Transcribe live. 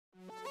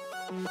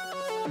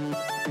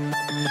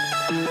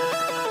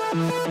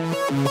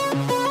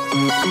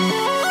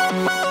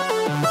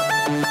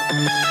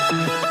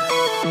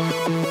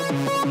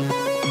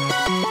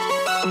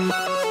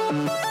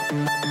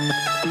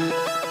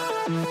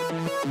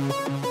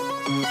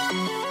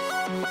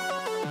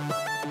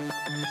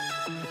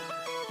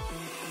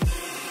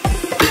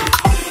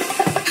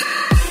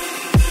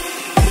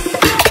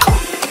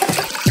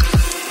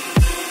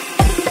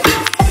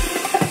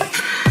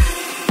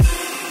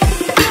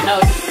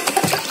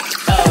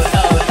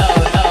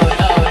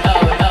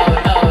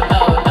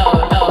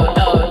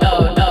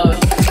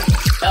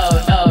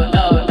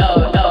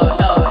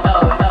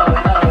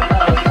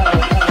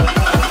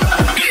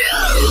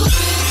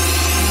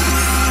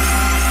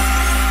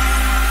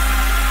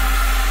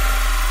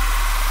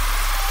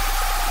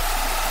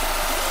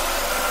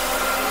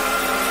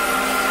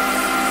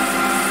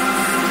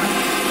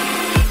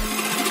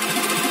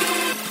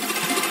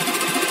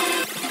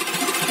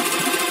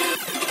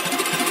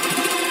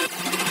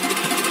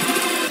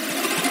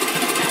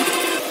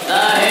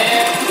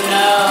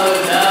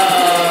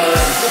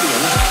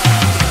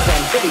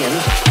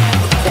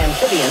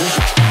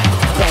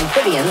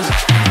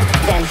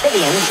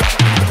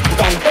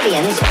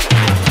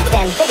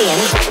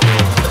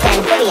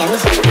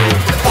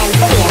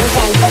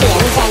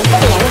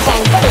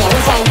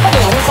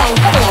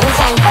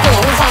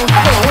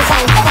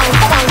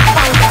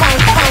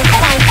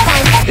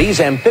These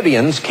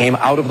amphibians came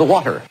out of the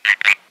water.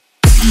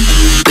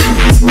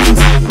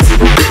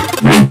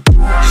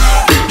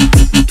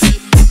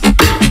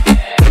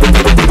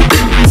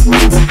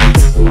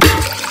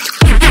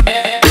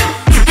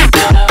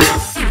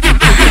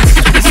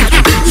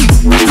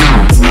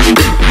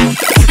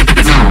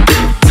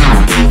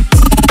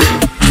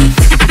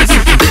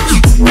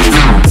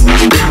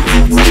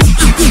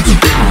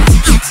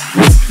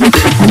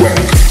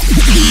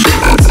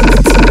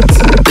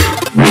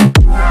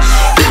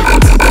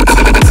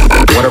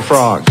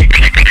 Frogs.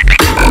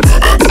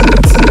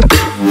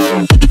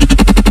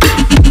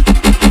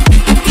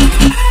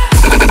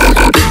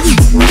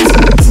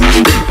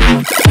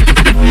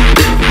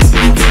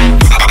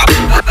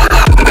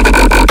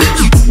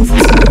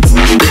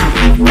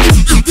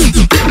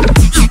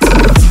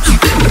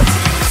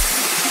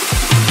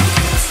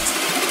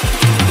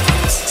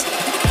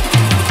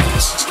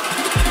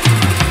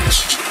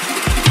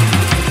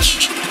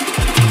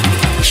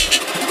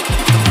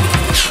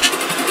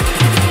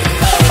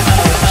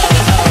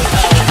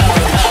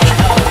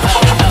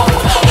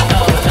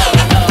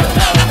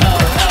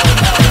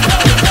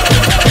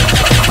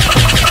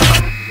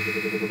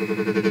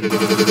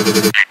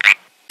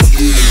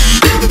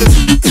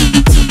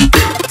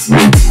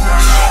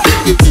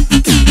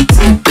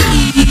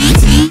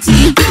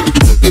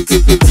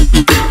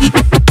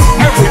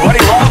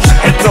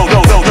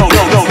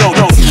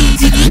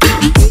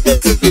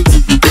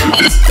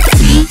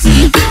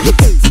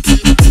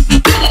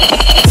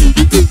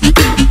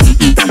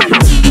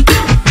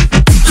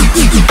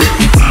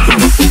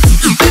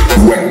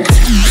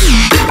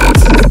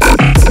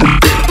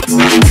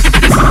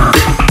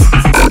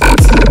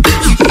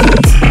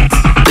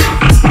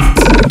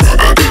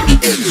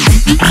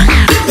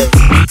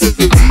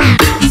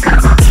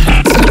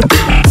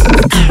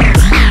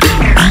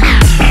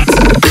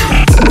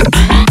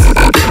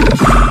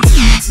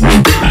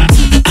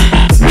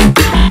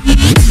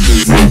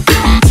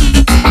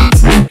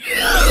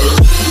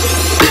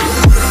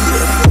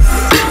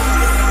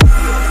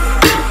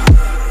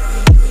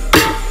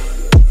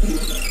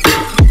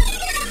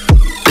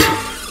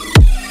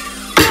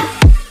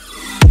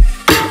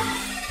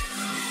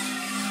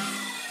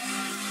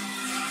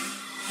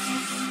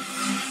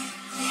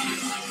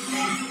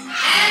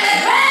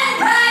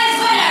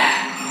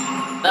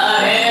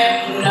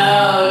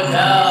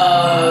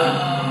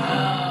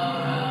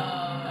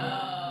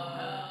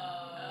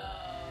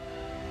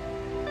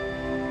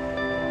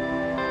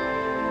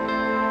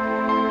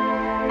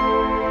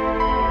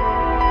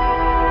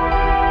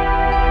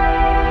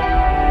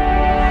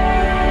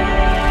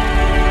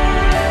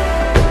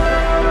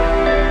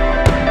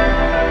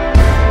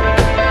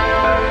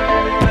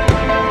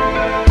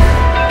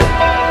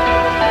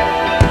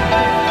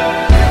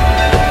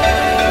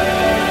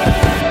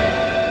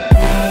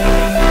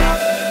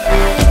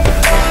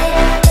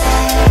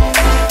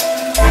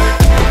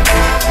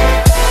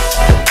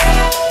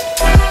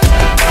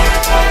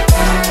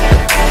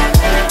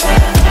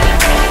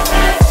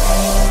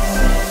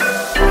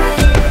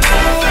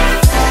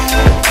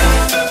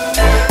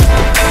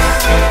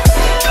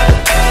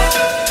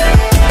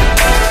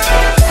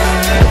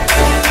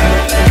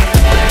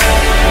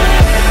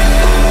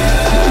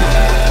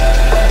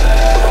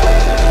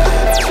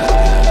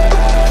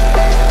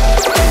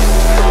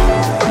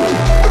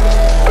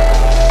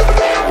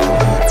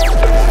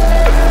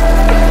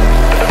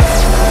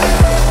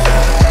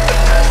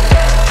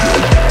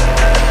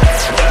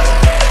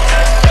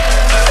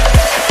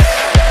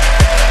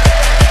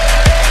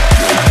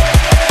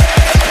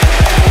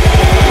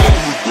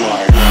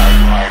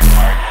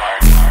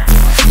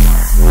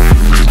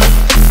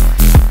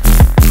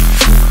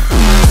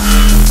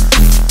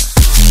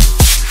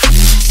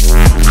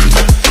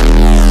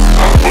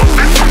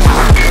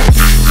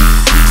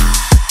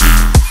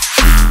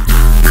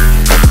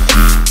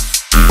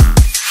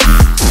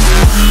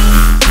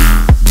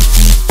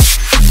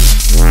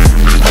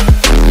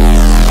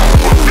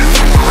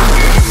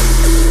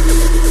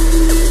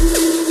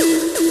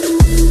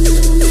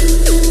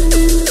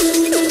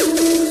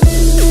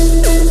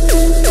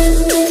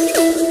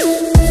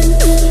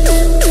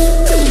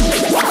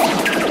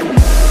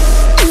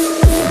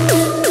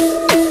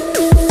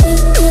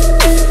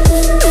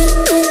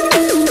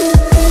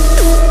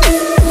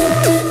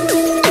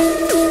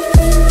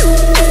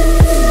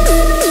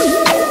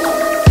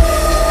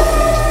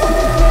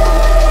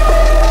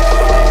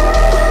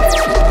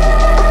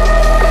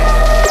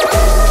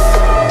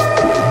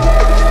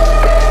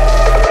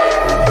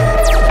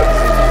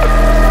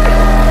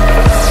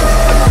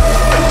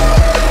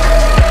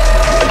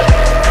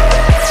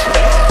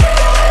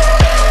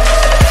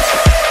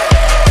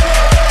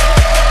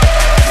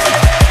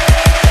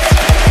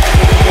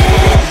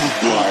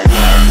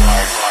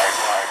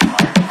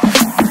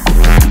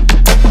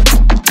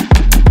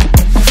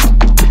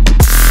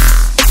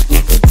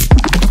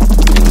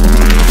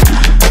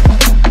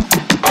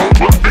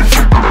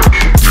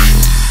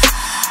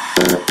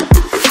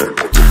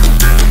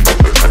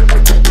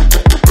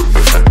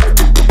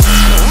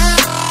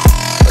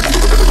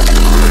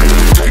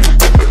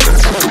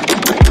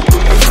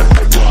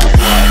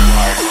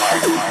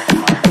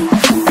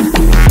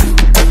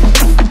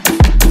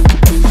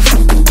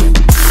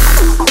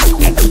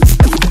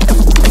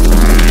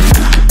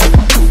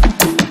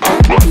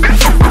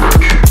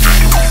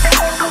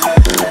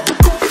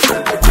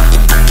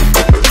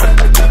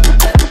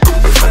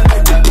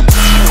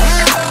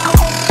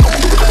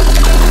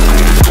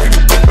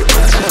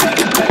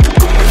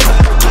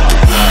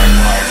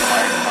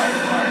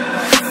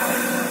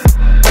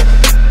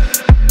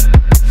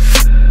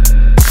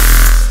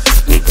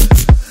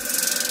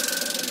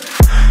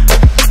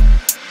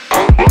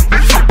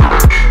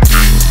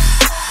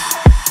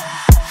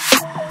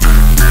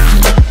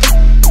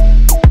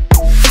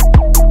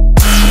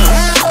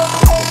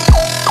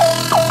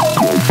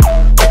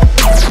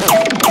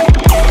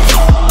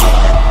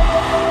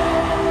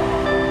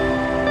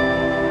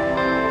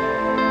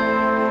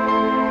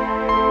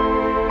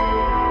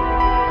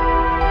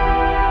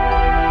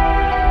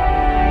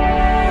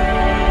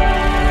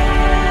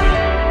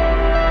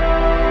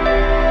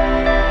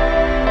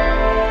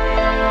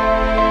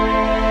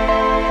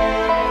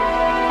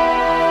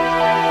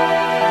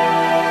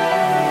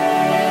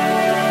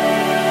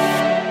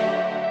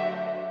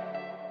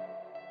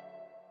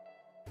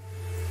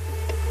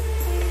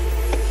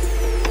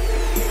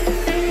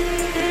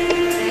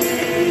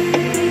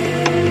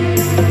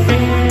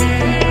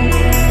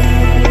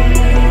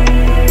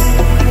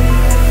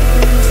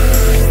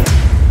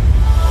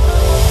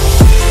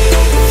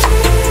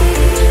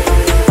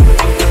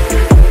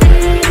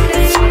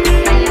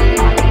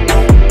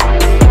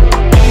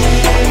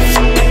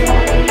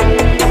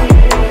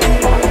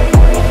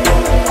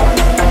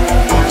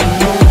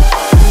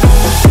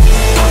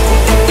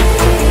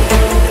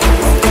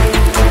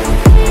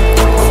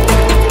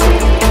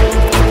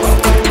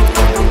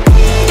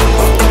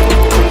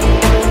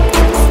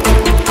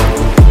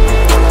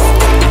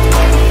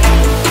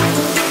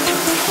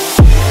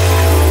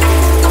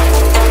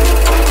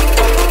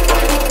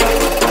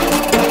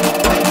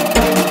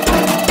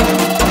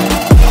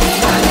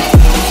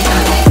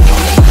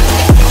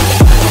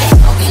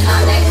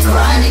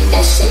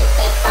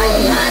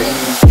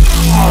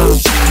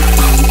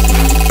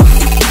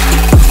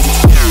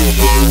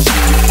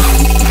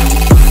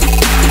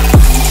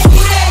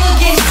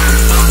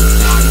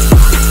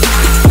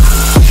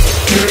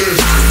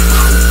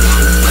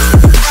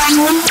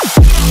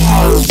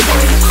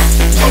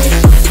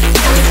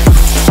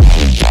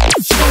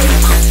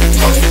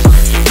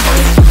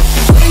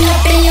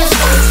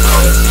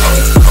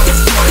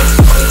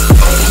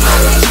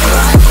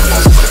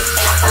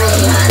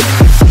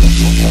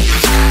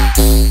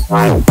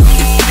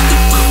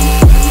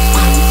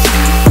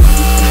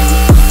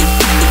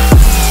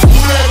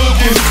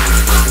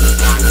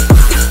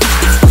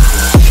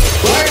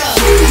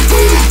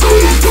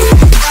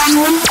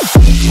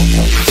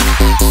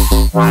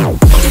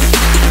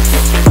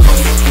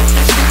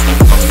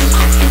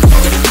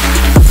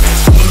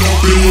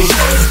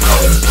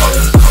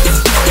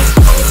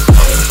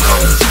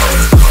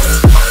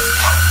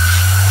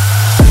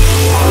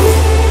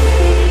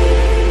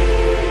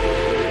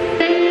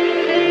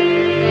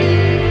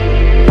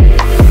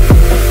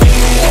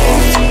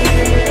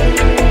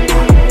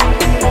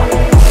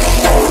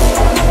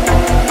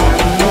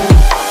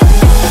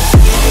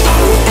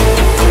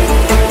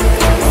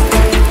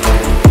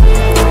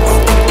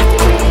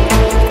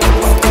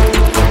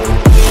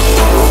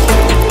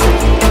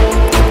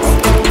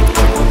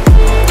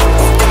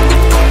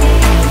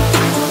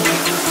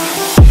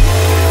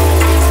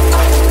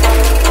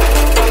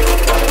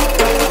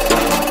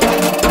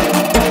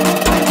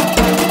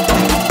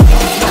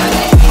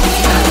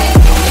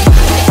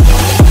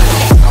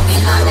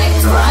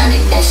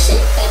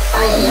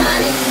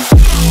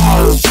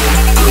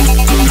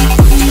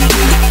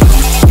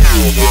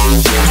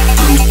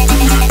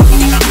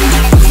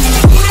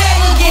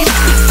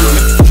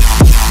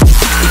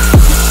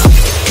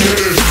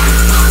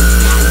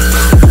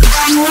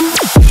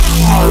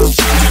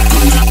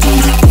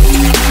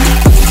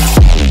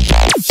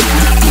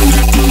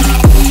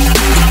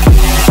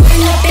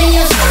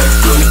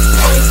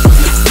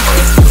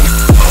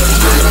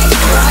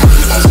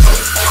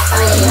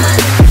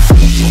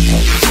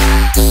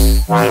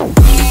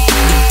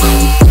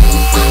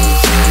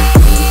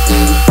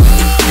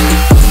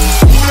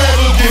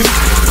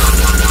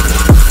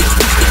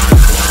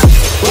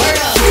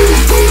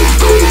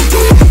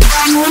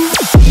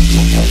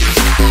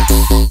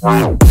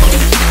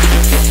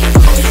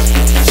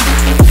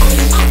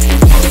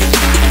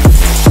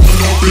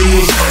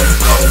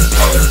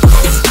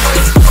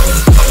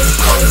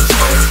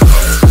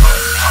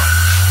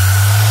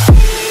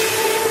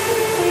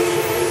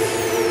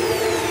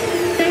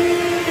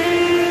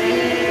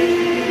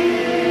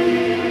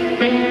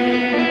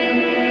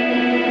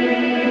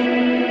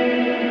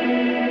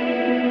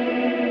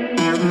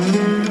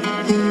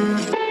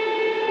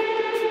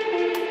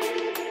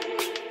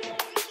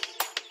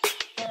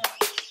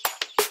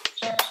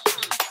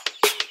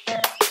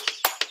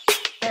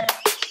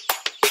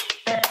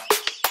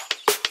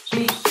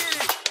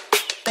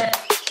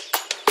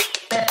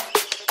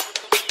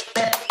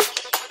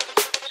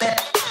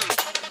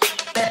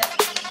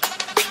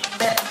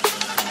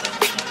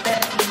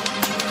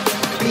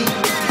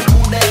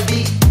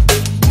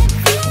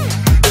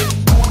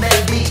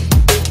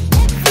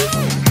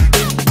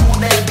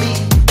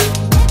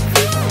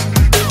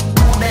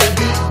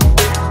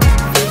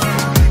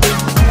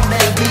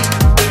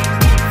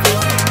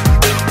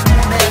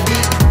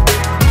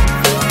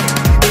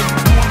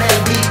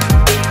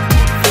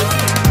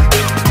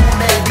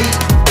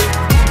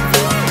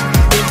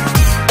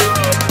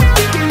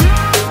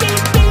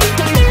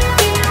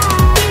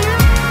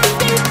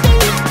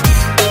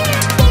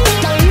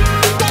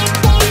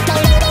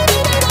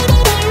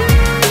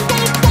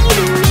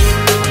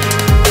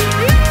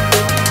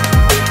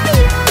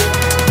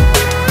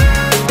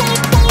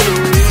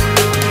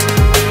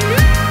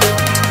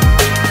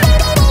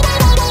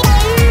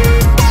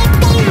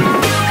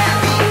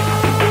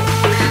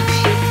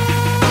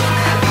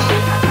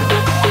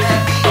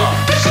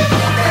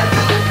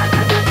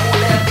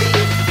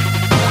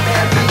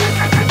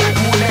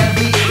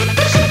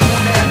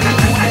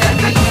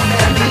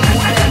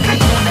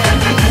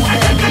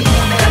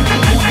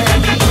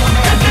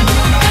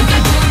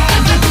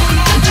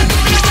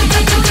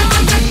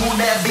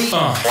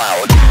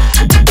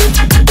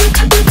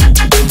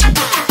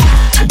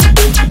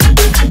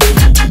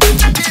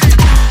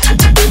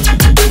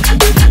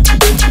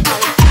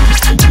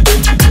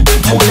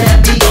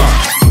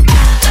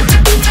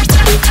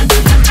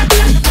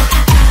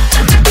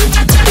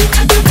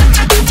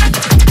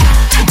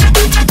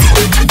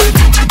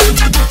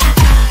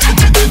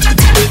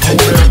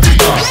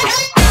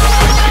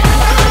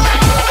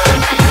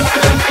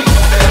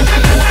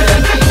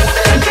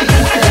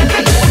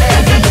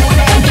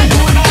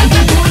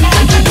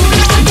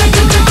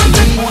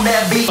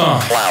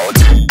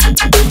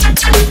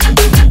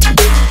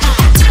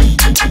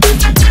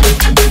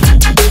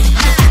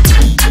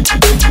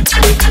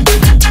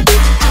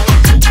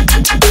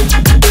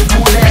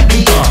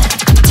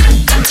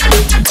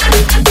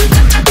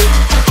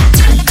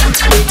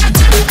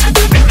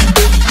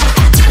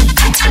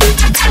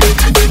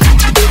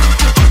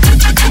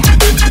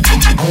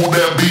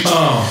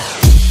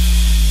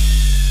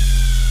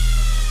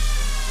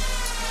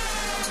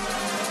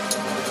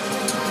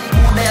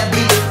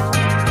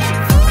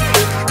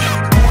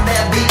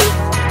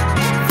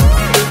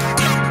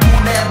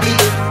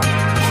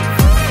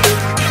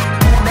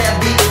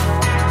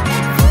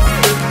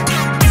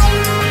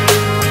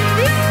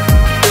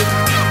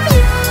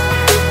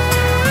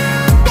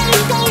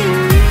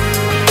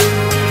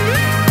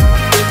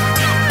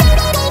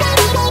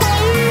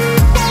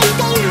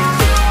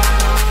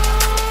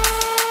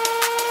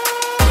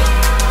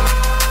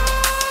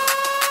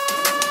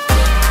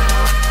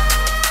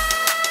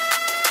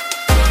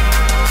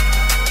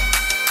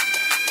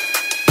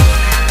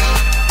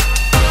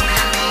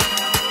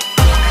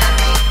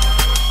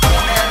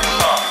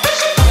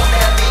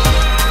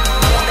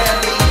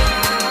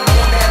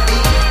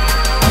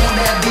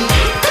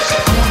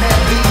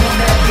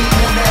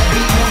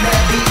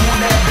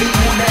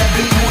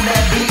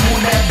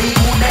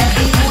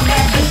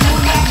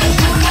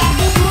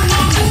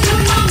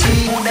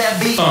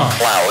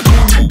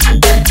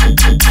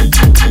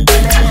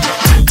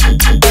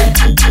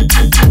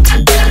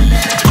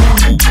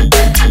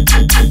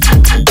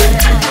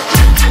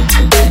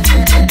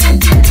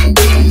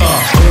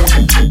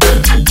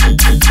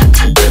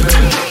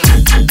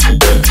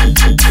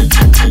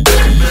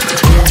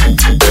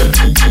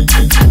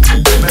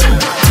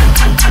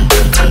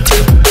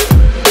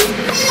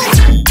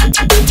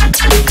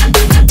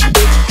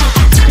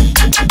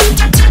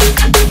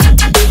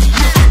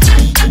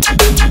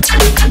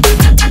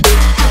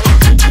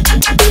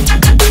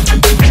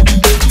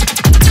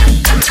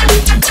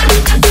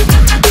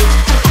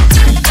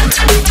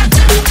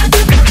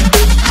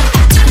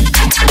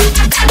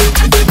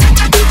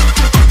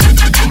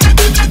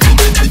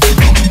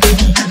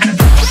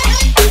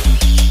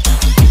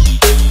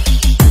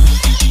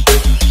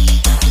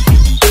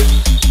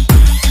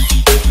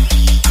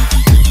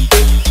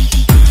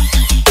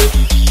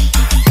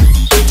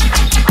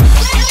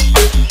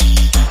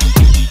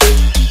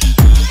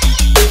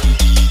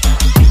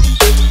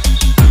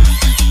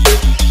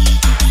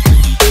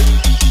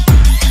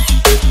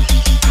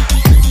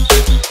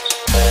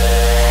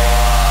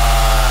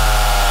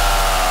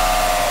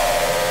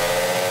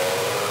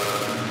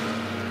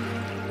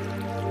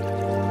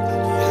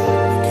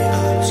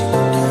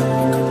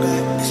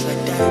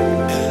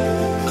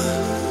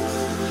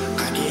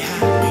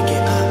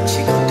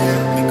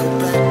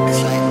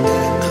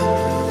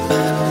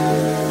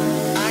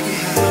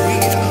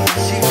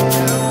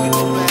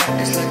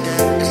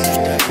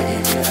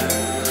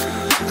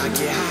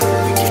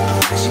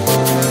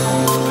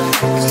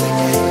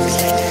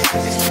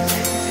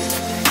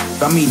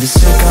 I'm either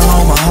sick at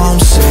home or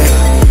homesick.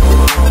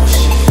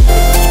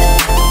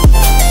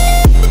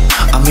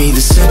 I'm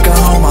either sick at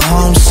home or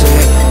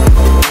homesick.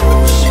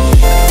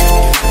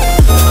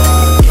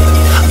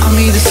 I'm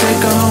either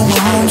sick at home or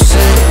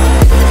homesick.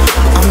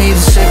 I'm either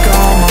sick at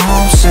home or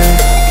homesick.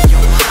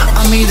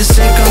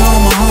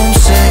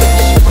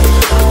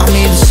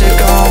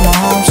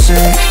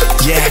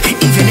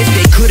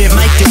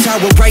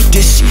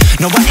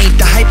 No, I ain't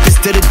the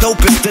hypest, to the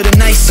dopest, to the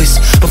nicest.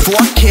 Before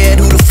I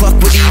cared who the fuck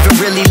would even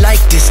really like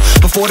this.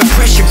 Before the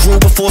pressure grew,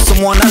 before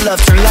someone I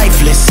loved turned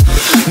lifeless.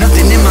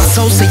 Nothing in my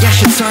soul say I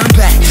should turn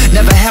back.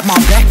 Never had my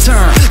back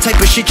turned. Type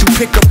of shit you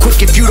pick up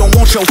quick if you don't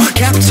want your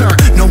cap turned.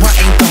 No, I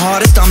ain't the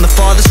hardest, I'm the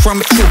farthest from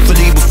it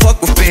truthfully. But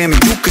fuck with fam and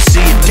you can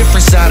see a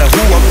different side of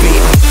who I be.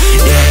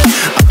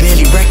 Yeah, I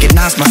barely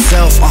recognize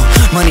myself.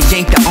 Money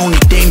ain't the only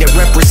thing that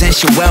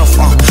represents your wealth.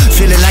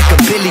 Feeling like a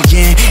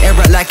billion,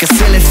 era like a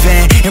ceiling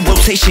fan. In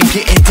rotation,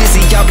 getting dizzy,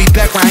 I'll be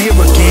back right here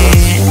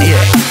again. Yeah,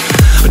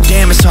 but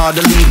damn, it's hard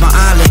to leave my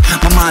island.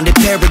 My mind in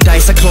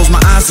paradise, I close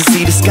my eyes to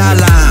see the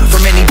skyline.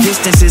 From many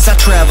distances, I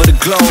travel the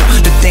globe.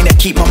 The thing that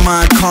keep my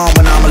mind calm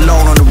when I'm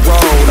alone on the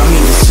road. I'm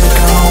either sick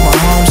or home or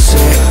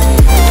homesick.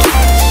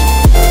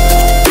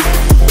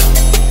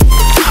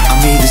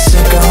 I'm either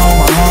sick or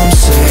home or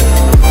homesick.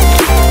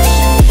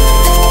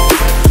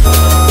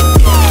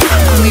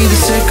 I'm either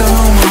sick or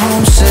home or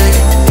homesick.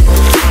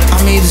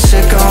 I'm either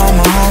sick or home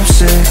or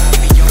homesick.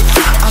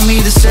 I'm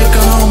either sick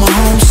or home or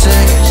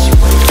homesick.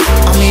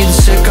 I'm either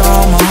sick or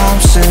home or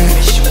homesick.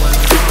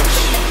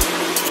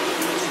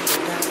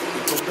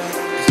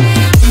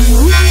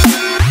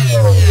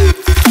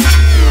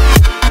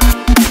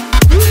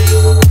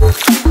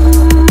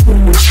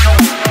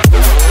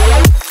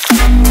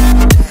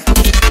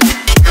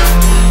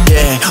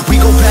 Yeah, we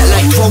go back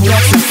like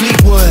throwbacks and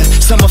Fleetwood.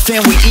 Summer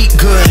fan, we eat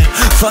good.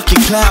 Fuck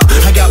your clout,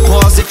 I got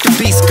bars if the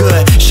beat's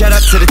good. Shout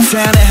out to the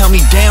town that held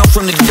me down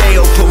from the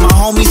day-o. Put my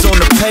homies on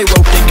the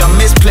payroll, think I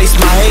misplaced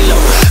my halo.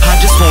 I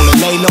just wanna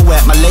lay low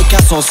at my lake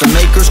house on some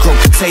acres. Grow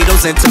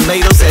potatoes and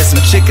tomatoes, add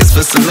some chickens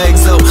for some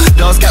eggs though.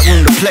 Dogs got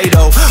room to play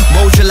though,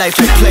 mold your life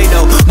like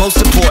Play-Doh.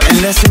 Most important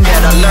lesson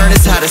that I learned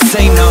is how to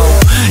say no.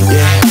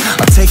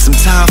 Yeah, I take some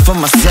time for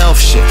myself,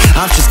 shit.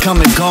 I'm just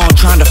come and gone,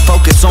 trying to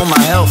focus on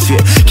my health,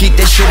 yeah. Keep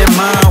that shit in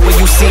mind when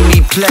you see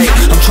me play.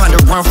 I'm trying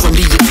to run from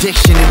the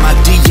addiction in my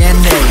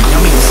DNA.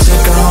 I'm either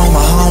sick or home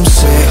or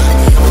homesick.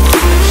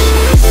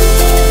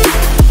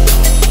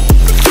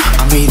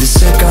 I'm either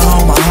sick or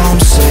home or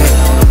homesick.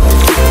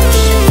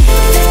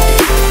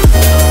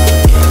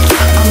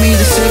 I'm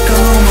either sick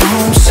or home or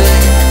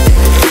homesick.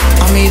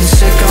 I'm either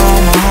sick or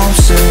home or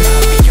homesick.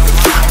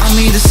 I'm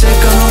either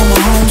sick or home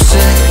or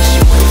homesick.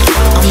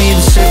 I'm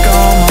either sick or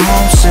home or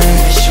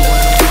homesick.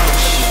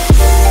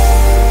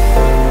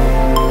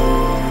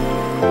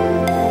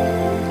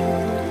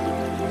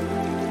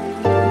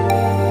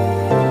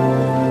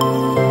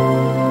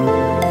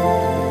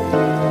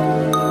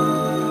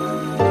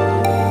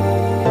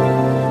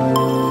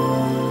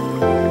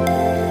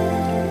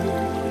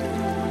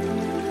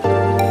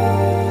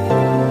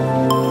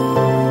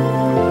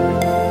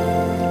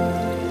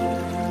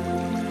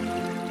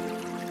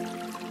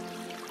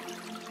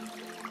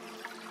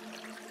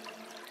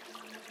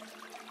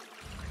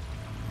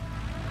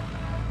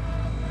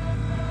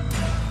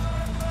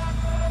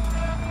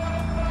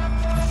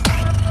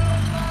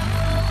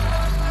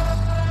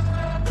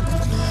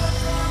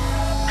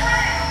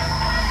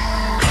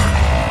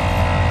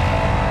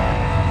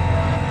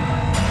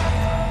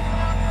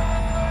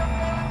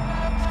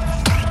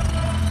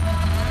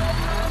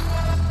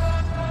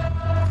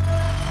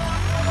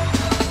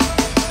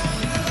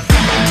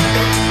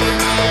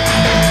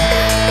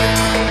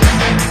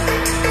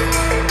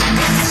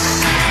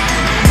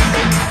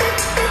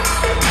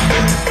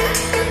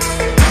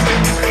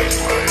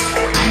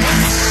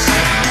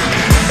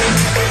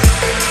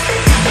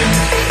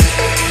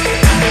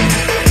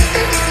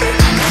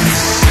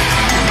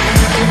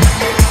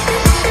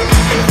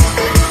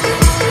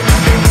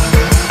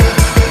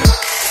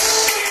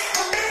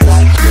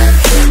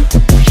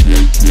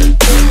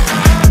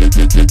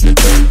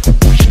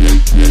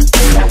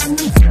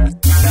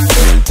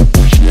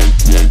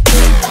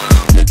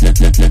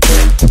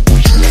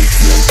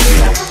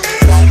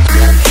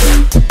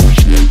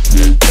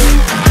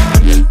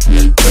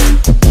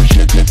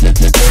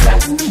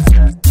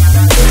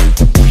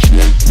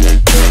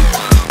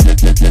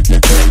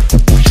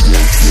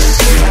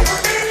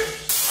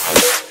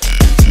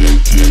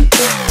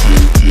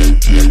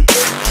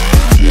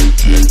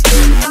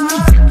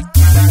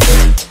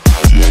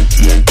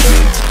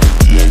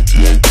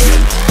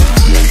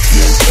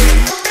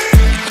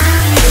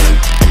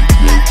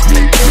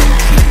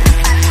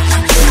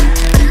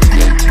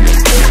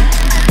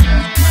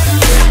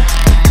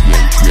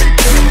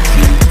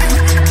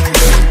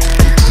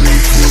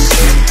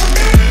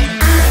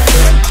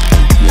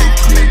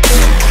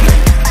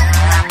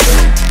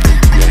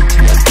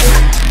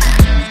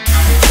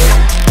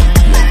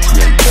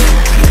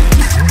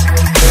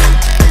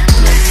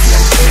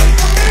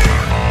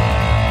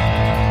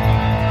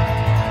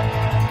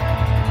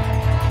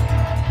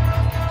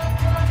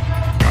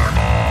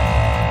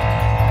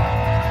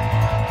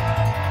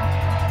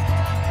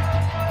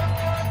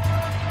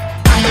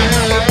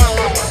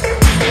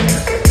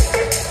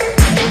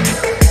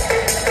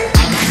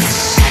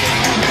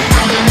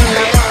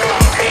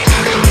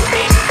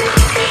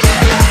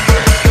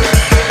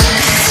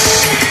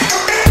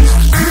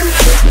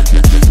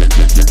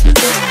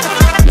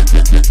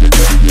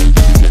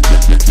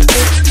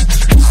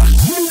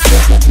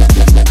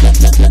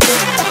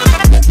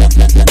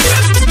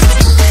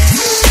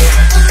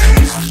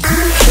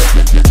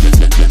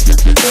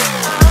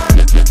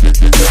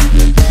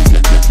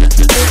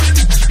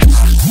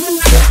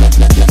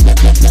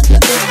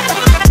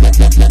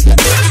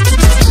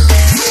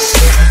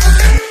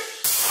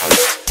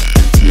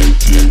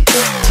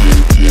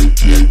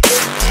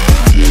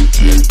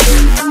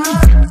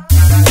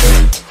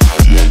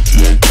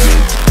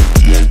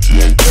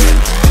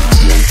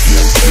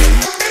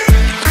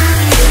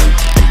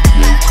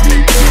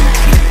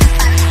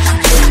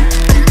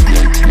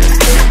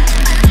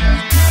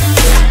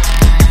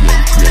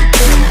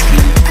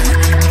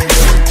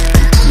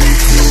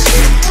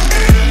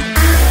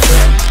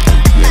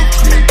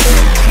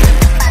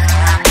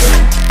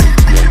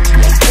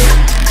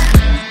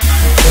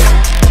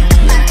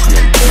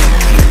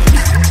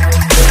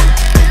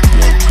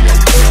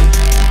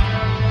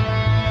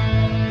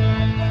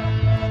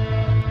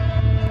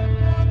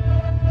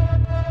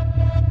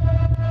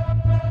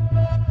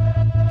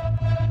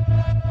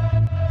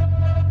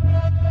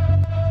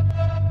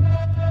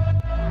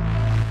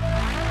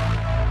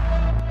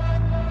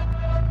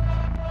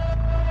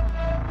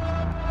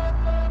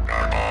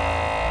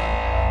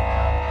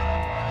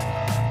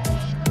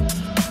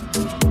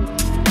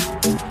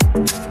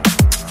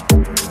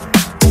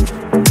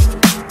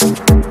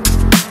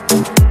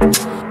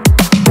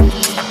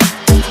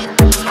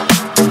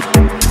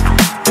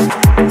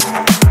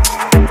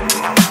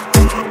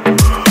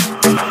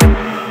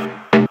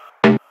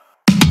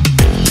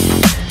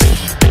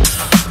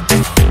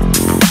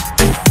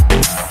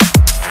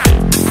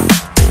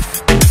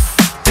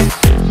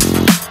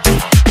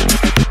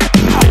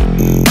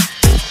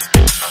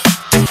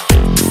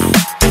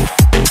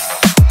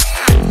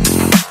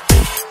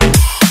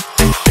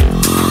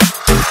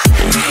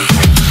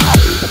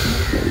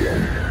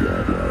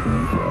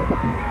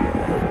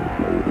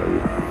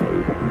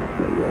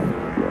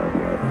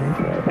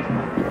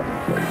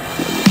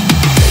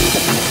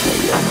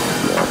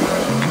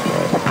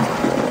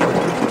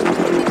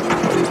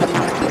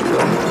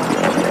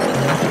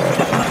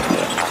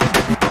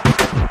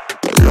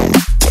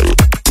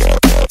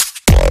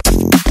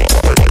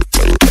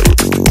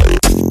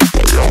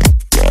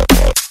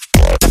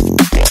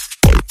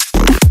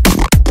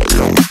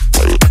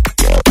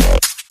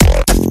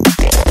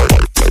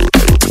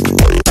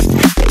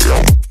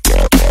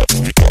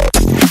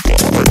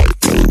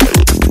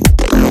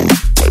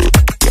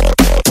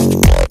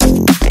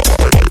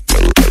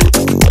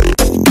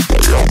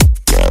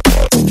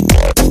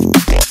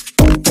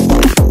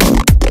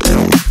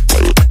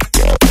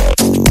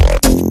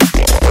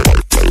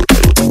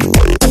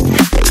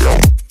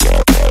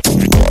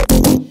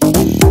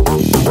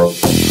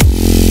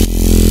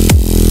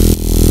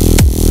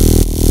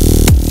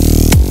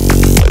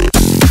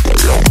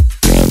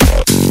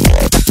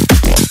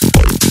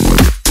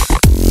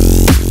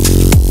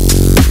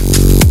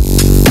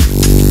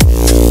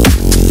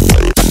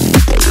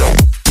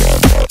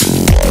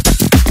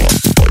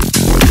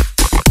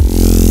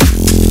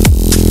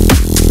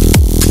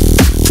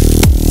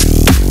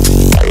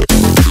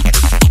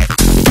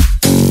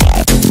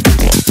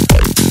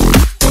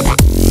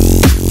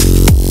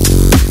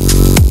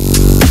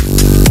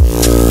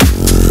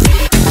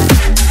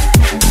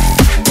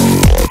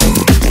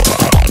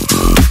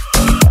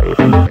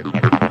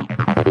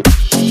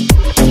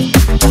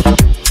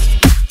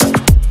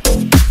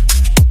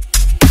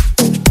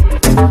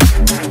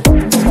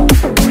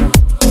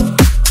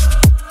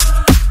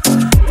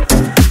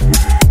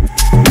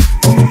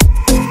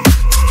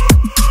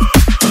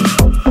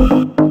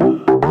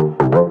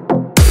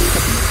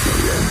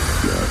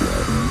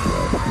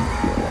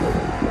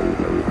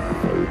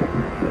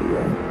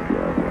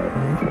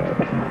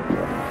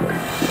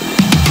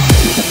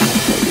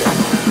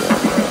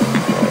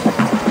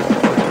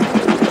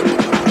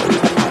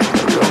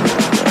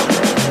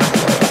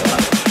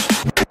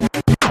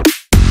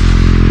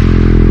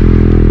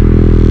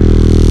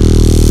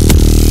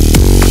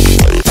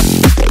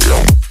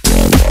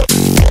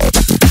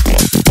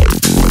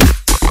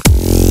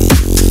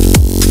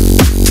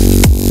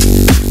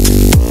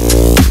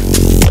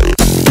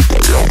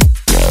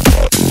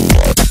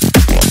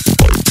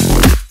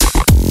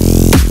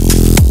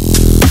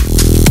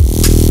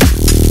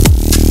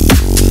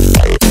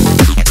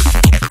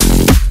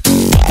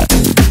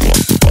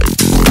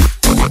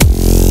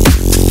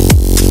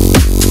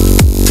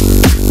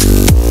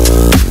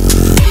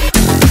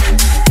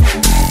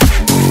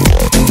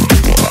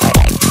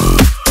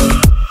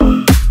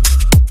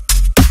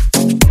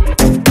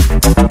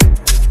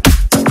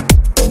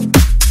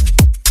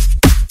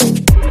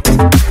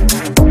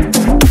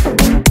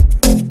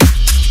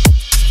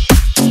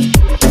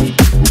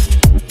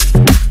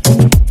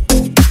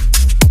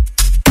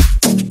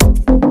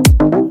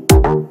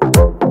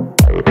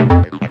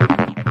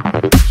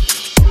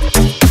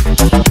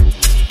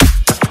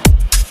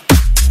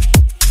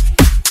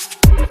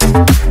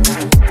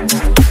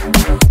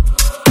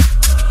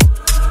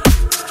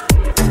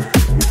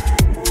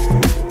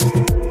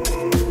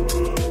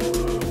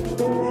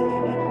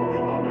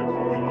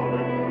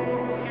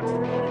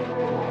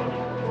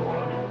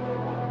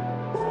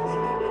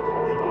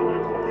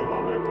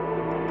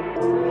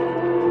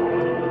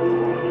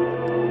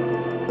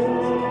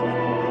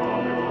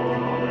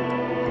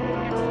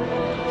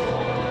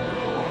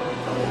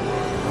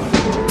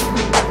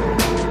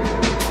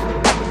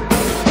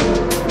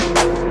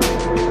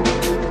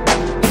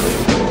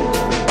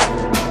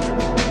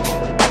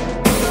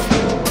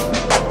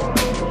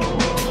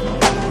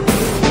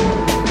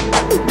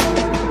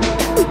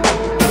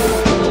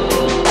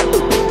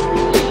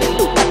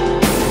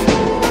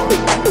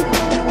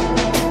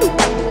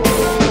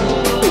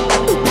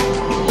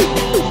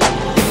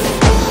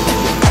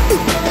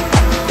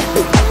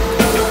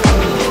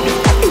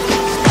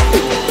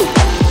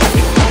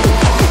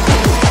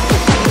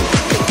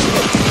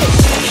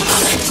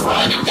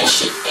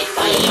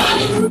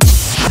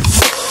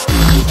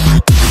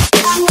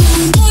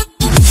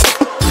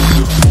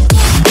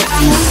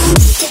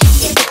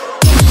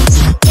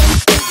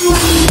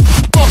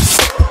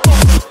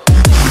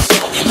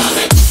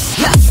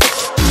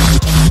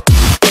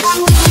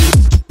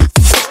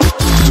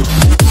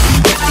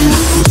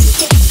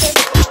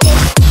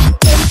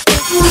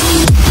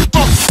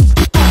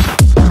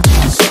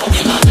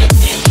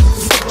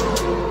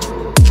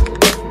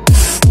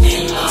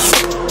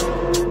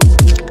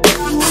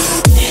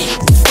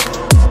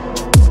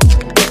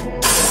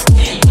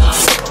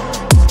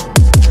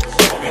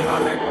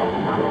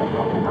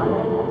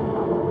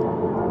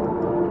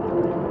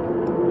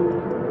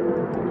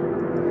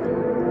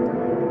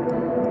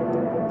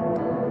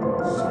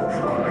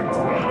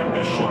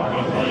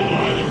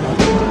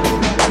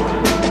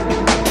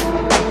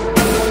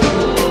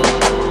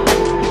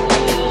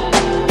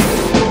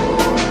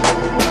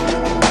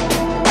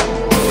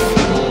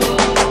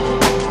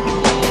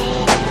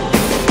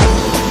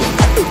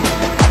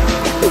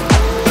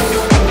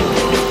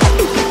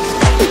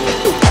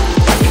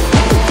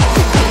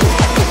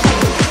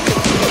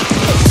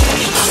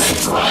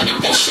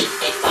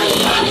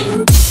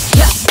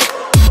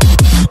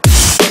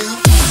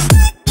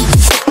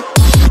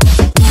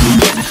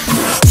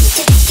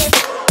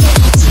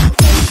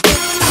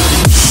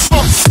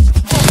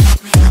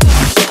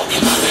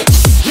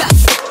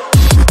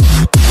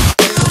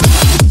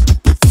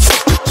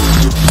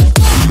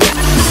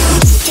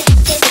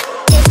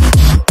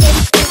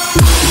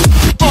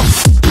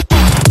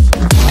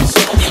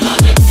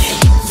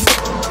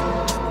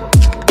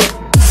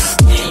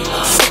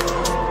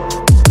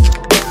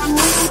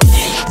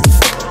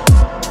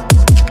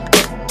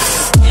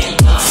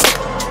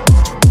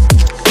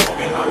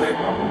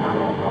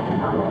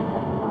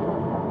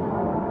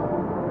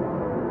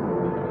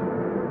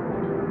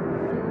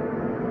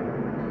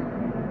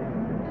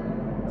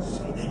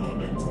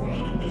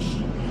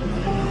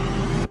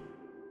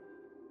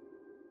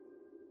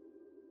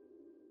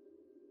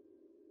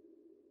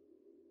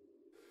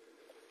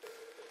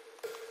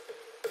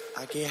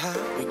 I get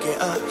high, we get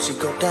up, she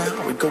go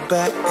down, we go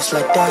back, it's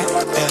like that,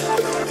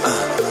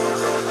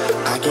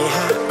 I get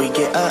high, we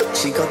get up,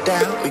 she go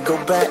down, we go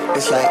back,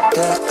 it's like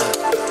that,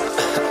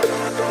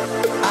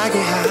 I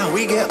get high,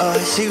 we get up,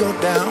 she go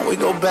down, we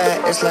go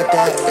back, it's like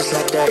that,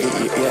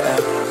 yeah.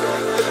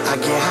 I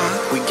get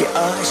high, we get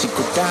up, she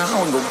go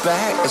down, we go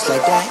back, it's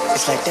like that,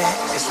 it's like that,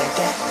 it's like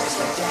that, it's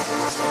like that,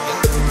 it's like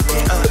that.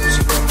 Get up,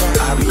 she go down,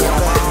 I be back,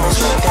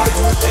 it's like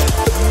that.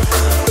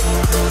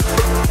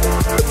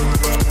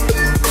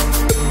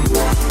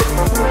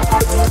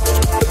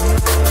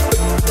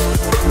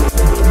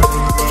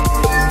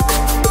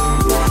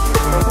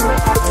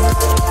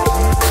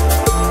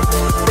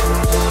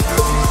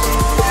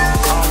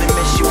 Only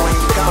miss you when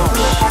you're gone.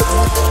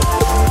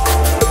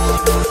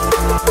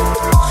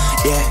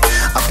 Yeah,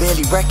 I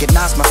barely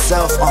recognize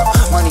myself.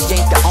 Money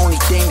ain't the only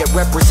thing that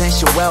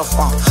represents your wealth.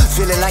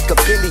 Feeling like a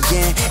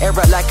billion, air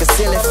out like a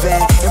ceiling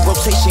fan. In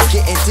rotation,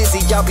 getting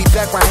dizzy. I'll be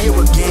back right here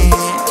again.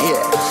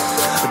 Yeah.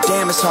 But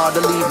damn, it's hard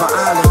to leave my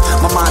island.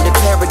 My mind in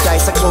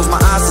paradise, I close my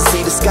eyes and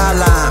see the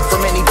skyline.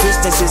 From many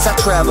distances, I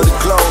travel the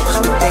globe.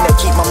 The thing that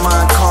keep my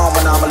mind calm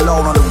when I'm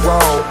alone on the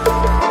road.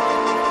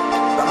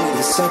 I'm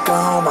either sick or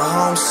home or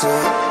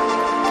homesick.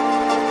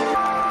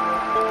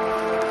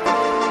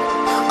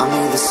 I'm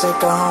either sick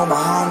or home or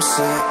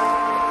homesick.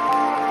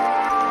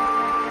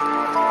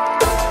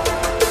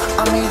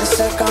 I'm either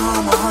sick or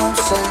home or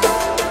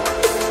homesick.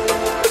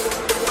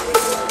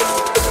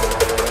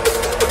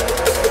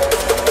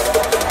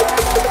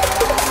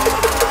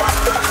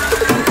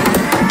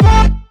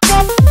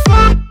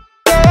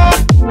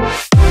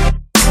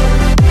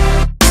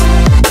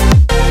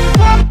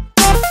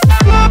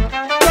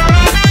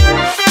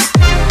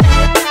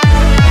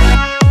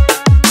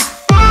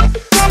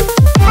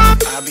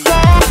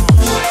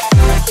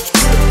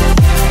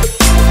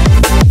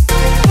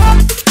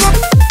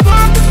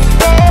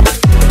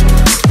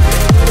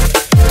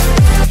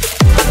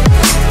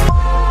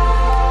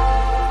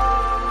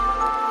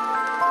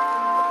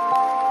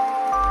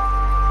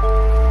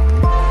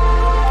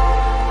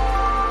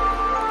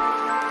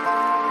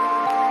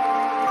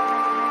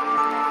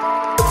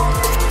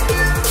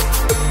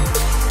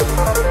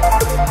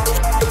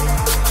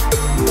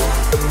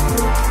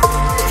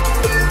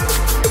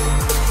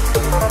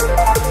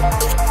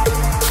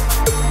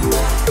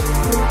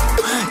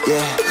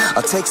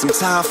 I'll take some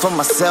time for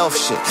myself,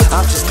 shit.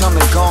 I'm just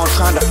coming gone,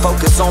 trying to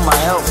focus on my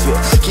health, yeah.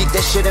 Keep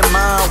that shit in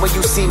mind when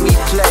you see me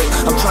play.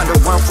 I'm trying to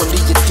run from the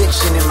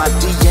addiction in my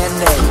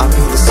DNA. I'm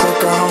either sick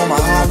or home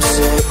or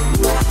homesick.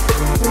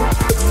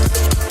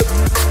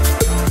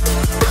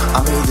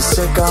 I'm either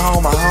sick or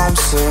home or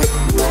homesick.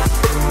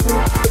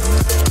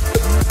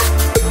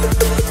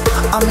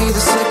 I'm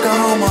either sick or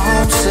home or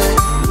homesick.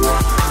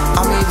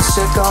 I'm either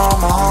sick or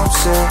home or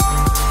homesick.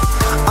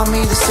 I'm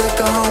either sick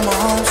or home or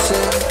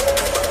homesick.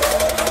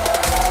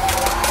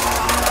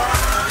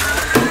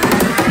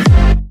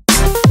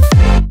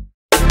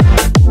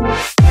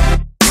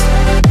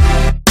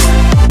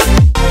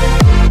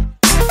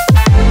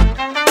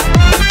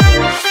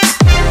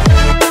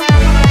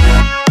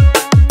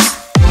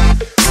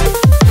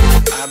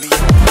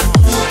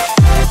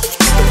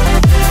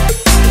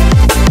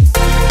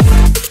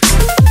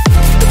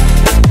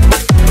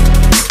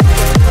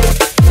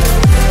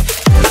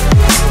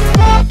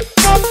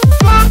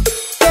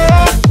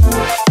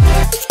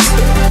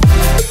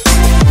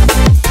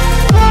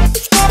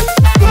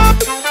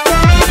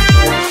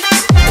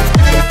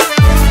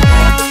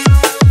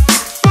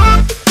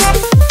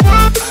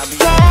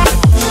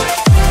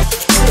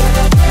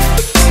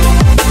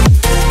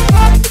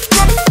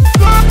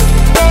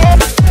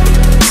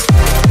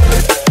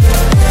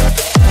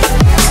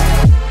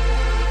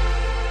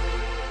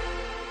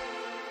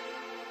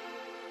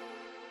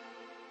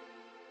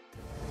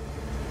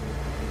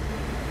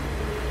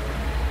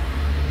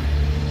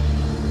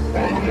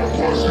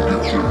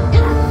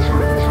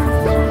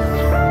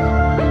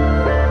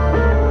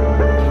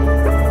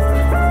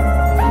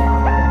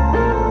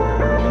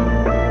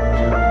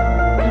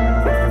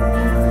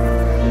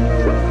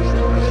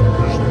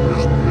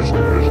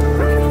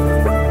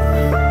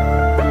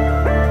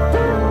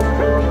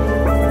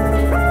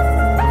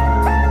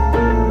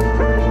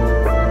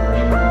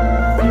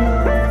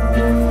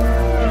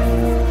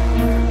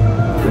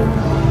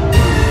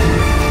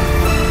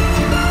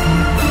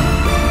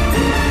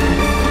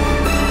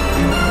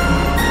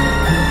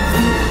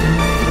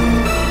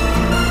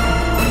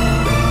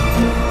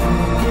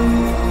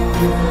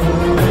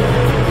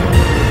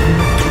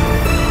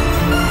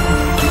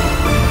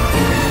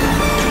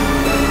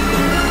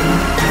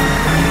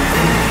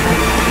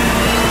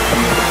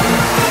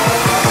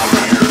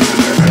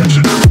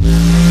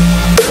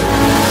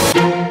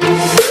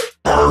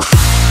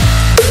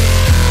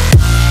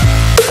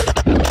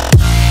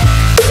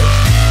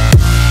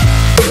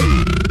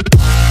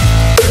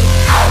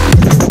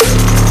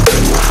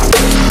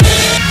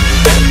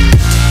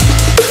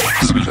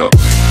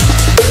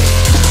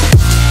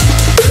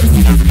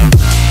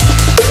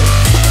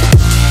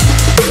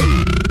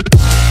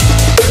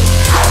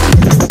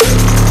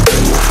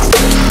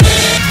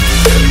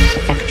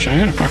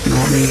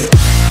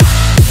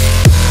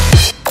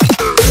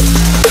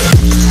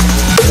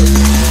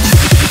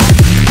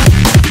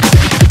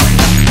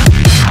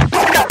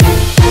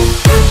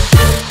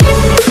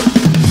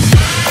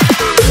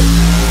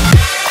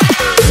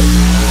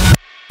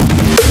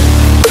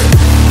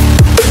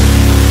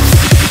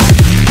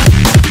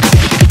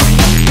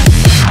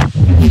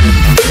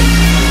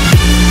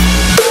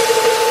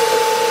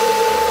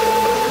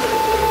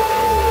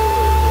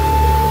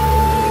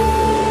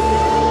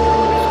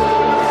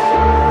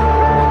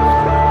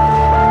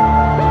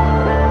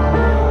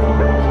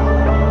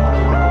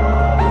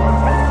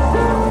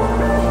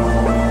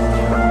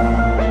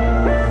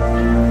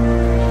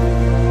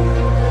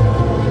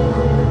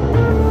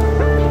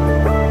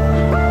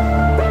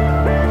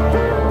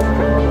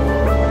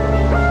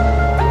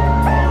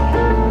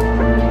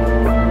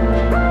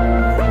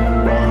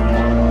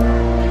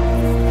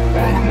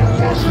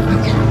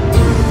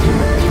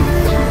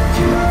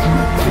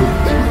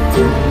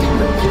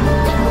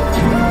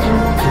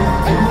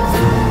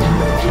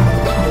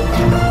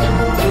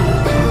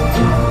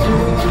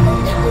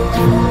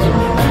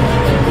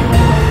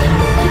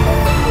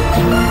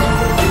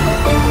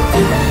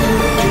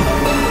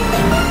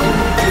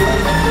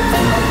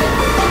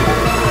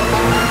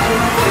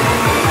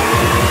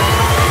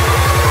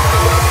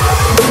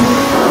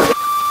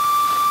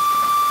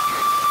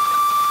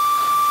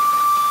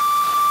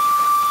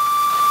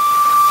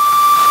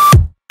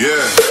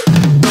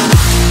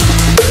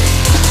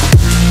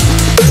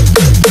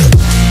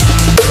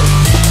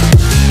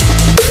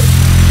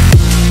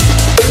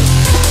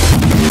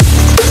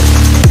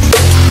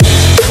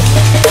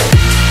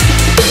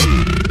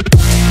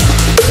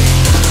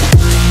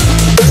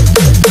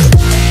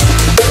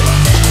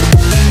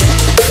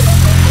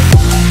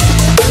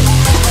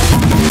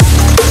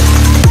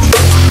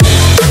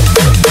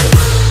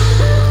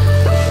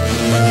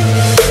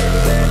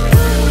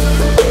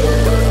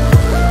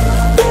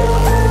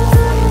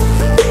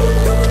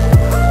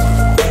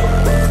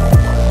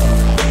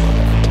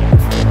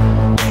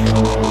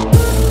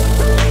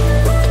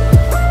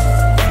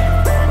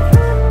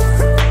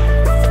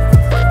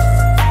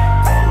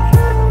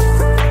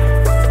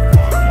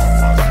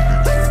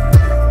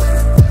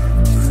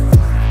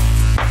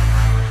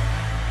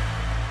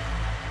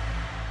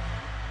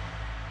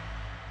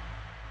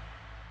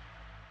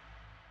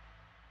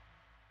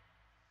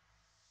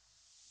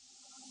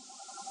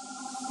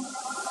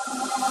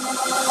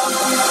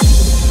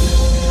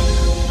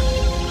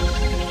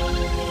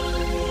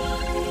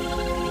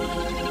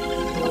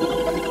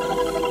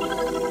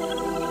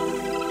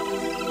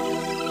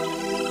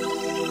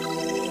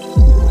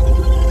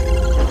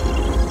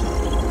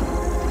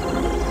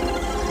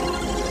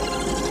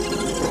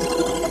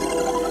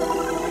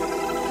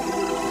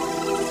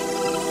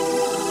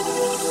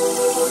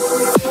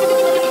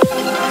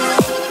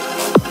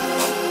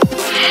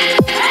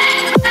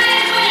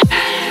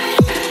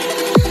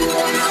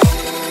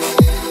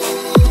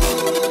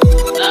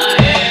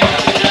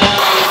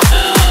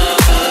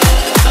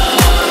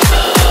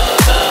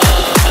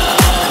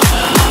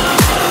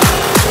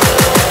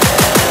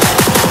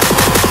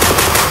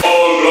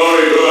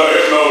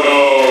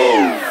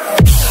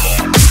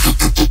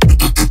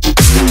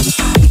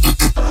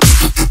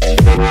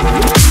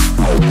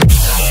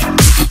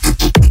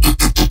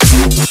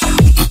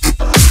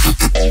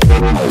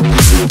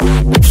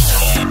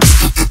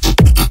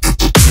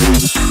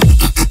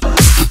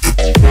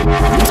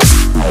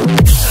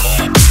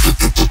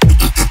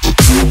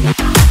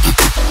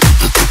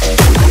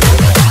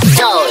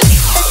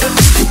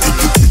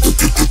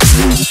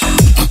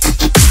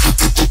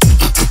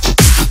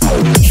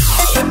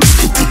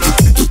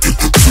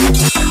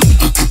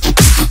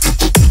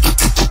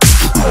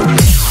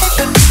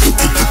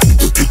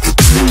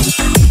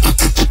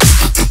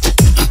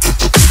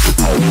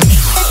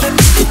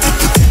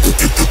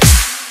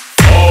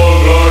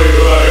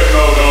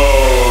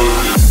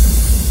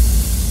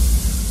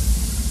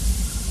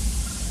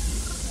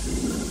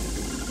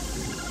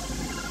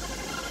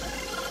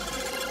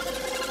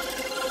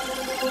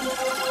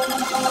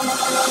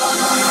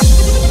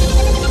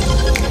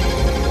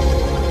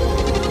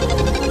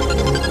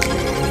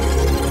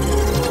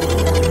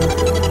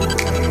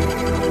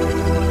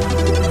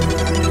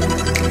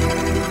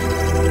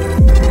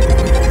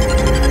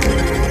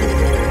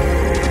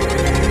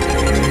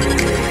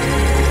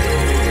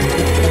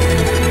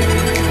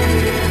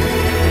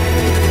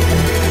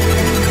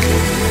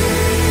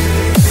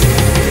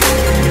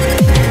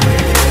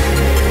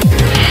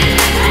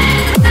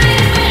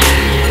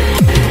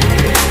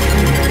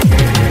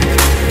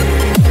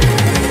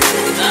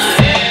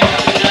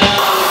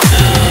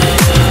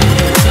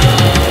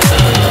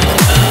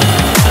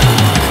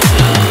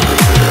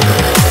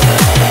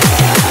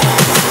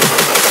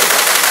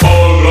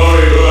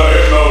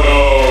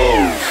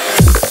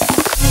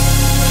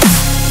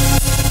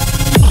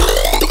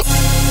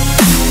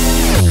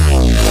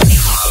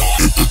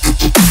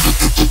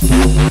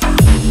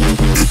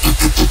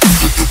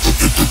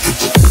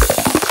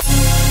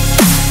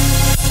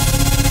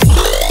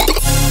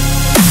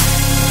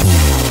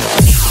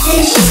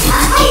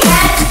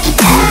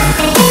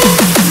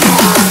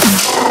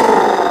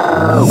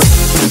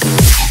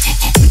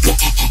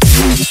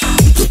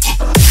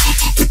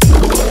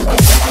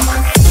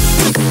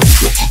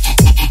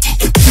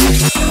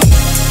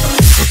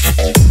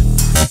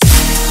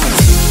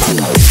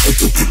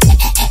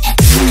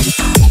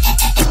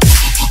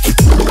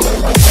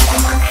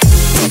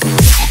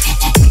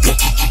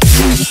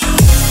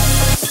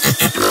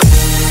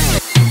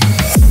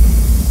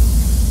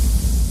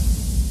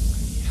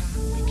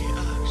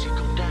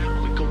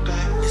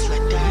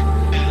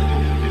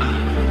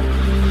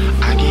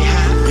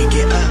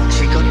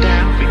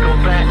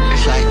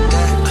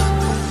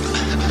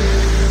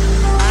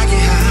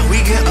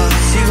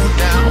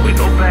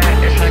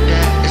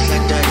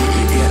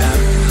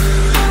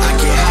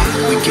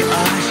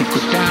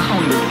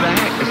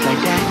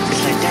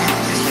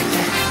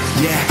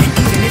 Yeah,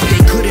 even if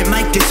they couldn't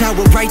mic this, I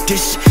would write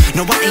this.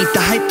 No, I ain't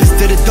the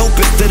hypest, to the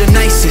dopest, to the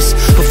nicest.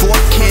 Before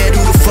I cared,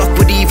 who the fuck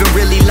would even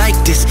really like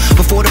this?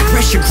 Before the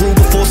pressure grew,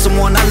 before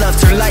someone I loved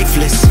turned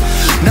lifeless.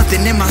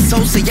 Nothing in my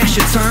soul say I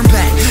should turn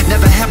back.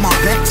 Never had my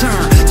back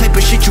turned. Type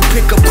of shit you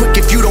pick up quick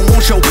if you don't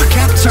want your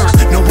cap turn.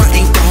 No, I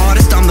ain't the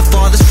hardest, I'm the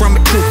farthest from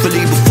it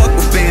truthfully. But fuck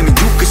with fam and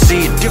you can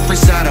see a different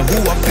side of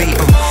who I be.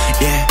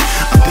 Yeah,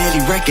 I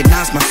barely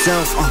recognize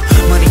myself.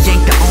 Money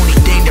ain't the only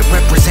thing that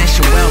represents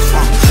your wealth.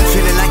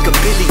 Feeling like a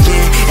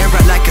billion, air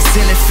out like a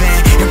ceiling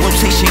fan. In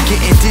rotation,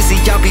 getting dizzy,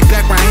 I'll be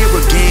back right here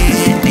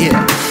again.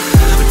 Yeah,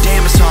 but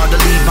damn, it's hard to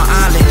leave my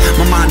island.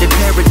 My mind in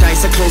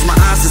paradise, I close my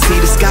eyes to see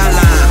the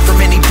skyline. From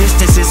many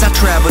distances, I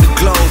travel the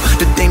globe.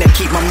 The thing that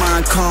keep my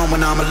mind calm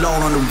when I'm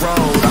alone on the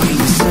road. I'm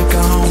either sick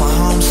or home or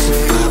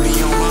homesick. I'll be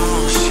on my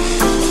own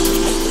shit.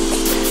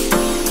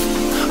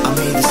 I'm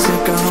either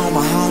sick or home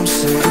or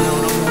homesick.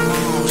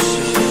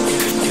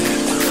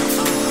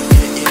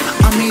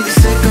 I'm either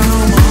sick or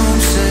home or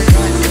homesick.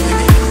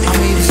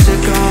 I'm either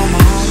sick or home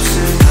or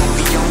homesick.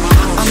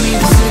 I'm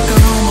either sick or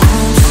home or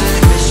homesick.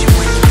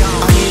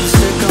 I'm either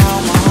sick or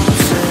home or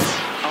homesick.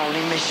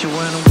 Only miss you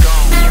when I'm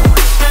gone.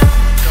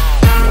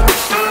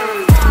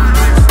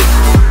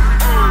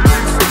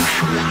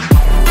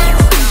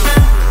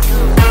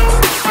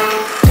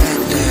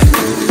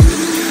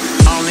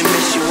 Only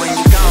miss you when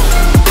you're gone.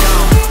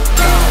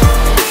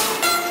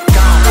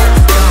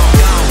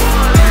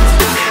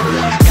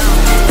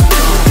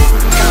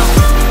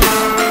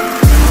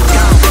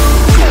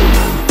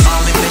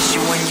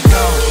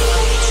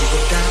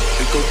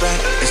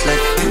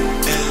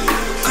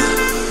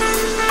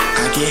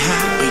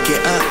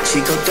 She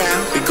go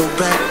down, we go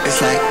back,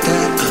 it's like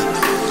that.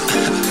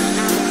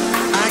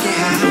 I get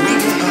high, we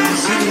get high,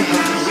 she get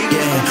high.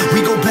 Yeah,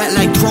 we go back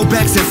like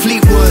throwbacks in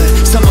Fleetwood.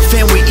 Summer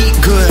fan, we eat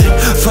good.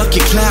 Fuck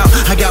your clout,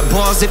 I got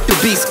bars if the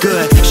beat's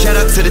good. Shout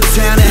out to the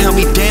town that held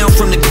me down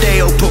from the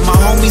day-o. Put my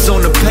homies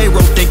on the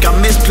payroll, think I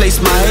misplaced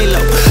my halo.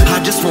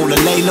 I just wanna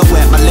lay low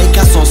at my lake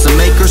house on some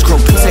acres.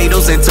 Grow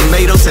potatoes and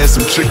tomatoes, and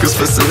some chickens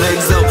for some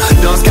eggs though.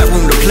 Dogs got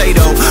room to play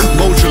though,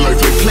 mojo like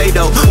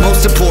Play-Doh.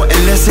 Most important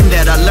lesson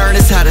that I learned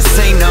is how to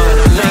say no.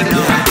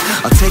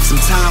 I'll take some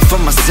time for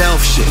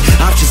myself, shit.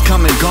 I've just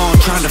come and gone,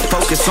 trying to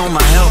focus on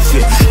my health,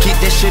 yeah. Keep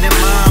that shit in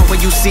mind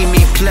when you see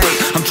me play.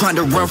 I'm trying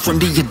to run from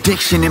the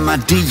addiction in my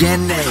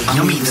DNA.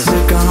 I'm either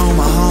sick or home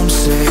or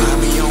homesick.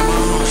 I'll be on my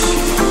own shit.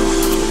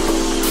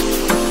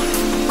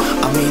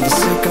 I'm either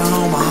sick or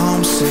home or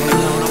homesick.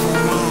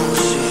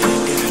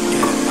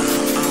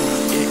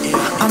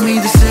 I'm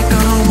either sick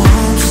or home or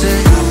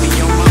homesick.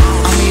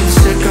 I'm either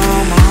sick or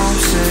home or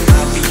homesick.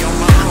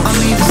 I'm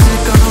either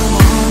sick or home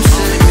or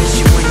homesick.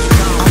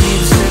 I'm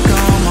either sick or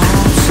home or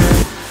homesick.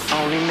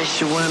 Only miss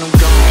you when I'm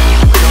gone.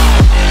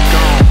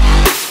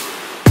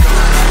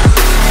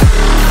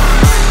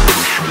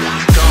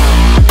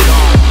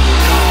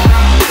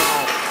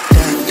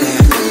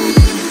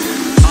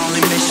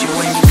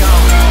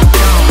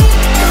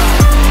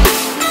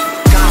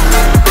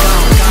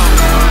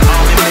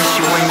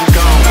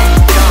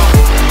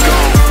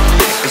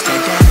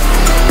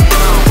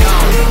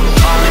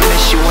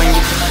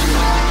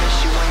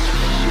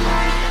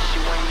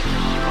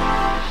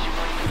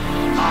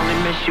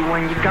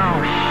 When you're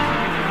gone,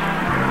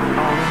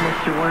 only miss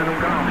you when I'm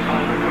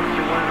gone.